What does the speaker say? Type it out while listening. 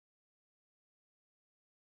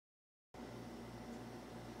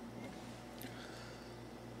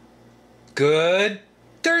Good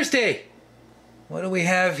Thursday. What do we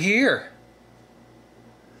have here?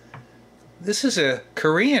 This is a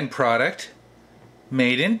Korean product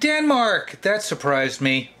made in Denmark. That surprised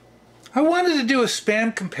me. I wanted to do a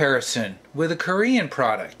spam comparison with a Korean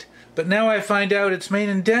product, but now I find out it's made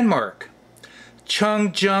in Denmark.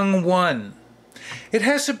 Chung Jung 1. It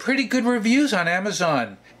has some pretty good reviews on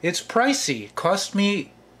Amazon. It's pricey. It cost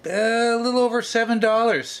me a little over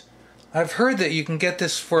 $7. I've heard that you can get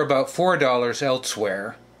this for about $4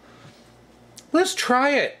 elsewhere. Let's try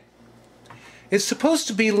it. It's supposed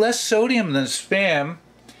to be less sodium than spam,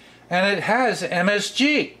 and it has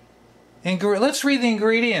MSG. Let's read the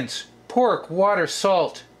ingredients. Pork, water,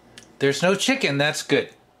 salt. There's no chicken, that's good.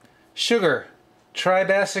 Sugar,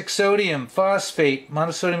 tribasic sodium, phosphate,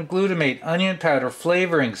 monosodium glutamate, onion powder,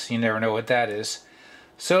 flavorings, you never know what that is,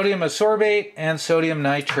 sodium ascorbate, and sodium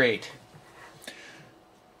nitrate.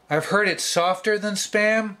 I've heard it's softer than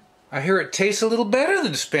spam. I hear it tastes a little better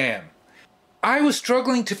than spam. I was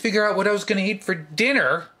struggling to figure out what I was going to eat for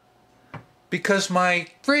dinner because my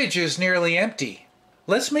fridge is nearly empty.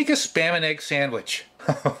 Let's make a spam and egg sandwich.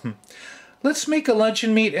 Let's make a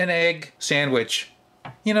luncheon meat and egg sandwich.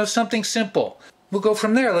 You know, something simple. We'll go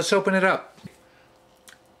from there. Let's open it up.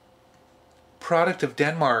 Product of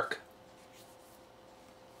Denmark.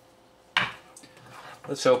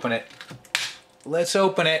 Let's open it. Let's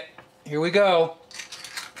open it. Here we go.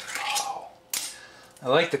 Oh, I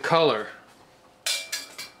like the color.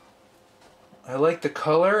 I like the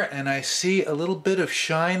color, and I see a little bit of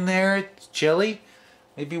shine there. It's jelly.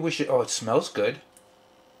 Maybe we should... Oh, it smells good.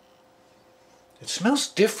 It smells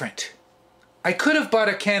different. I could have bought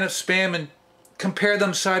a can of spam and compared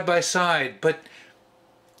them side by side, but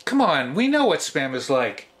come on, we know what spam is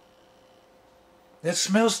like. It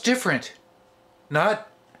smells different. Not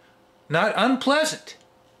unpleasant.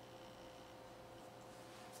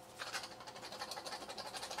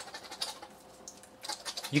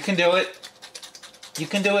 You can do it. You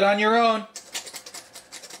can do it on your own.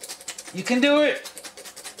 You can do it.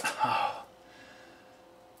 Oh.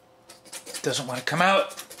 Doesn't want to come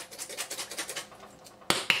out.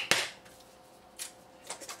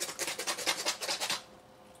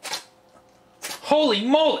 Holy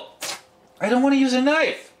moly! I don't want to use a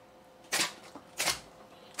knife.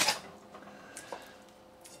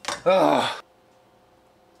 Ugh.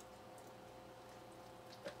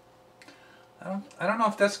 I don't know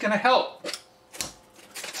if that's gonna help.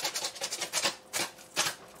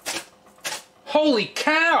 Holy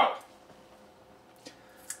cow!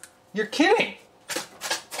 You're kidding!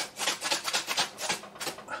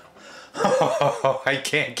 Oh, I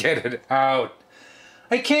can't get it out.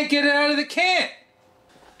 I can't get it out of the can.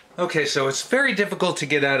 Okay, so it's very difficult to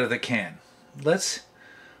get out of the can. Let's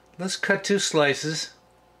cut 2 slices.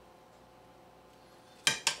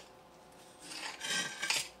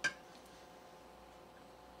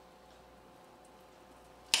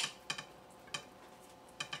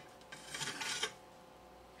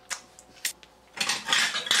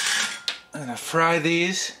 I'm gonna fry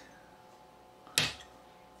these.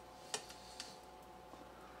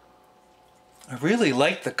 I really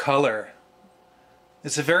like the color.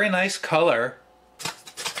 It's a very nice color.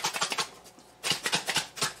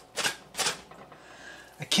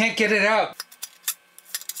 I can't get it out.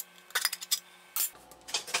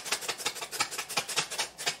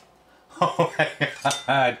 Oh my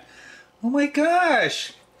god. Oh my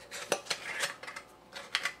gosh.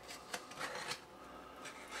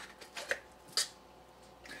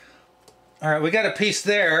 All right, we got a piece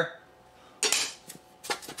there.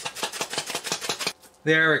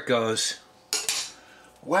 There it goes.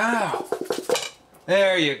 Wow.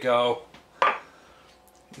 There you go.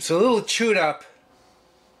 It's a little chewed up.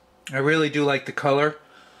 I really do like the color.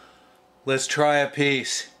 Let's try a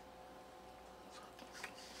piece.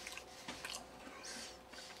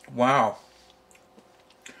 Wow.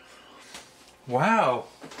 Wow.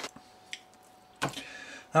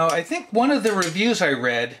 Now, I think one of the reviews I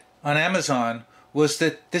read on Amazon was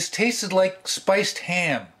that this tasted like spiced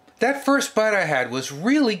ham. That first bite I had was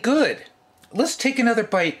really good. Let's take another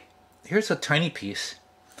bite. Here's a tiny piece.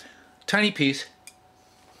 Tiny piece.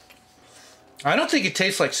 I don't think it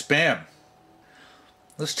tastes like spam.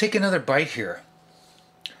 Let's take another bite here.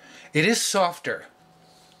 It is softer.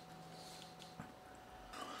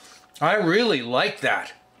 I really like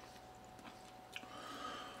that.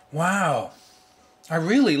 Wow. I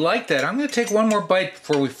really like that. I'm going to take one more bite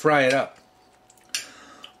before we fry it up.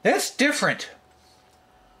 That's different.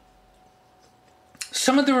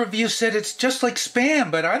 Some of the reviews said it's just like spam,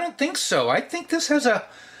 but I don't think so. I think this has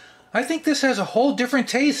a whole different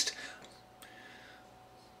taste.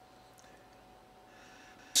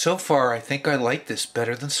 So far, I think I like this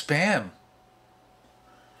better than Spam.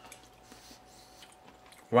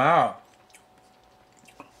 Wow.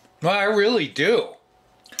 Well, I really do.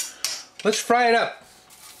 Let's fry it up.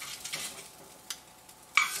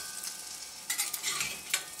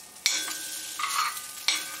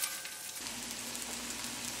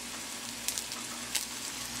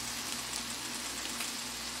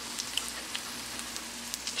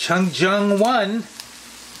 Chung Jung 1.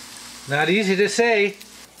 Not easy to say.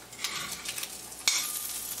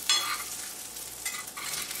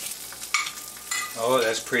 Oh,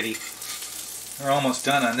 that's pretty. We're almost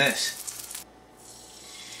done on this.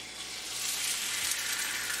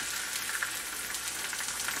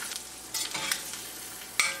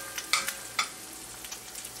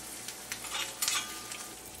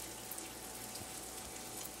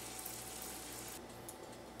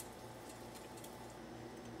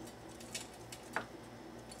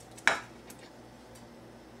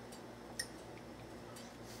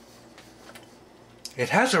 It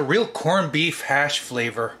has a real corned beef hash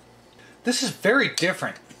flavor. This is very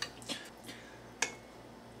different.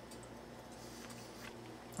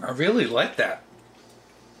 I really like that.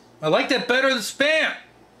 I like that better than Spam.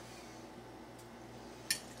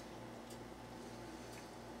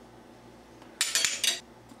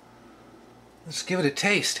 Let's give it a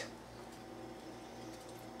taste.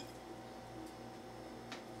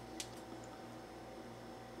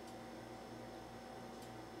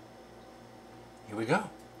 Here we go.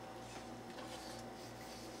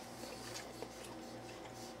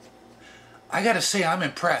 I gotta say, I'm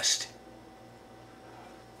impressed.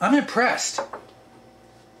 I'm impressed.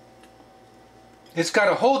 It's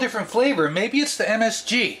got a whole different flavor. Maybe it's the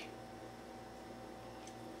MSG.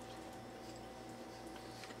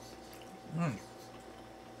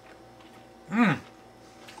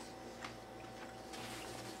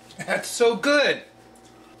 That's so good.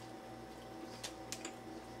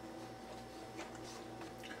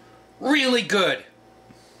 Really good.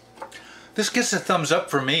 This gets a thumbs up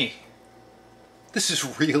for me. This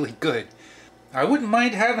is really good. I wouldn't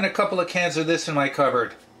mind having a couple of cans of this in my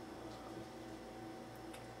cupboard.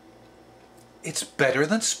 It's better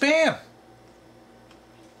than Spam.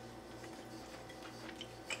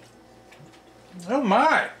 Oh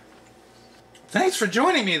my. Thanks for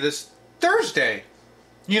joining me this Thursday.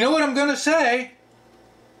 You know what I'm gonna say?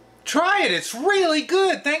 Try it, it's really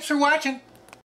good. Thanks for watching.